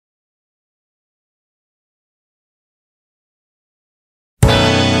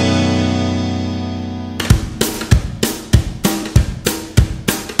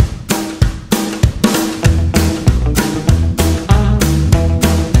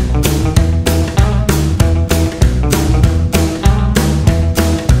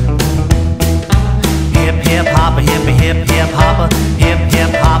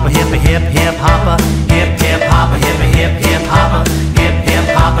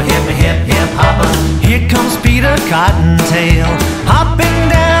Cottontail, hopping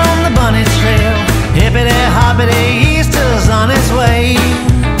down the bunny trail. Hippity hoppity, Easter's on its way,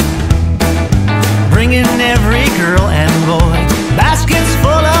 bringing every girl and boy baskets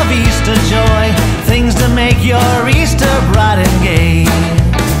full of Easter joy, things to make your Easter bright and gay.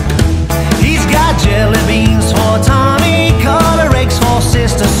 He's got jelly beans for Tommy, color eggs for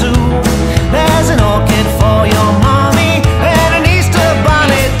Sister Sue. There's an orchid for your mommy and an Easter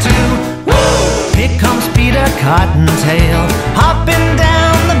bonnet too. Woo! Here comes Peter Cottontail, hopping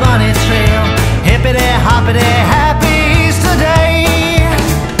down the bunny trail. Hippity hoppity, happy Easter day.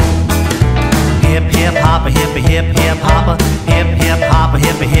 Hip hip hopper, hippie hip hip hopper, hip hip hopper,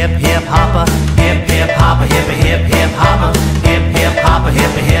 hippie hip hip hopper, hip hip hopper, hippie hip hip hopper, hip hip hopper,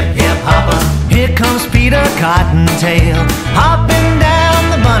 hippie hip hip hopper. Here comes Peter Cottontail, hopping down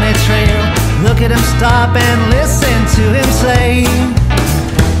the bunny trail. Look at him stop and listen to him say,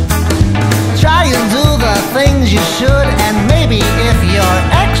 try and do the things you should, and maybe if you're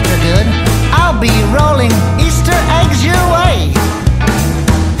extra good, I'll be rolling Easter eggs your way.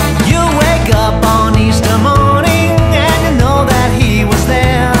 You wake up on Easter morning and you know that he was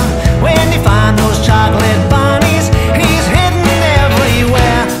there. When you find those chocolate bunnies, he's hidden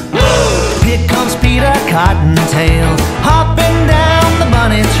everywhere. Woo! Here comes Peter Cottontail, hopping down the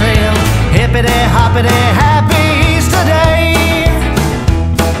bunny trail. Hippity hoppity, happy Easter day.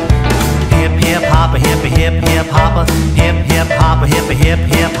 Hip hip hopper, hippie hip hip hopper, hip hip hopper, hippie hip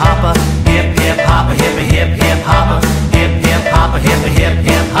hip hopper, hip hip hopper, hippie hip hip hopper, hip hip hopper, hippie hip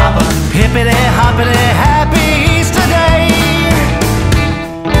hip hopper. Hippity hoppity, happy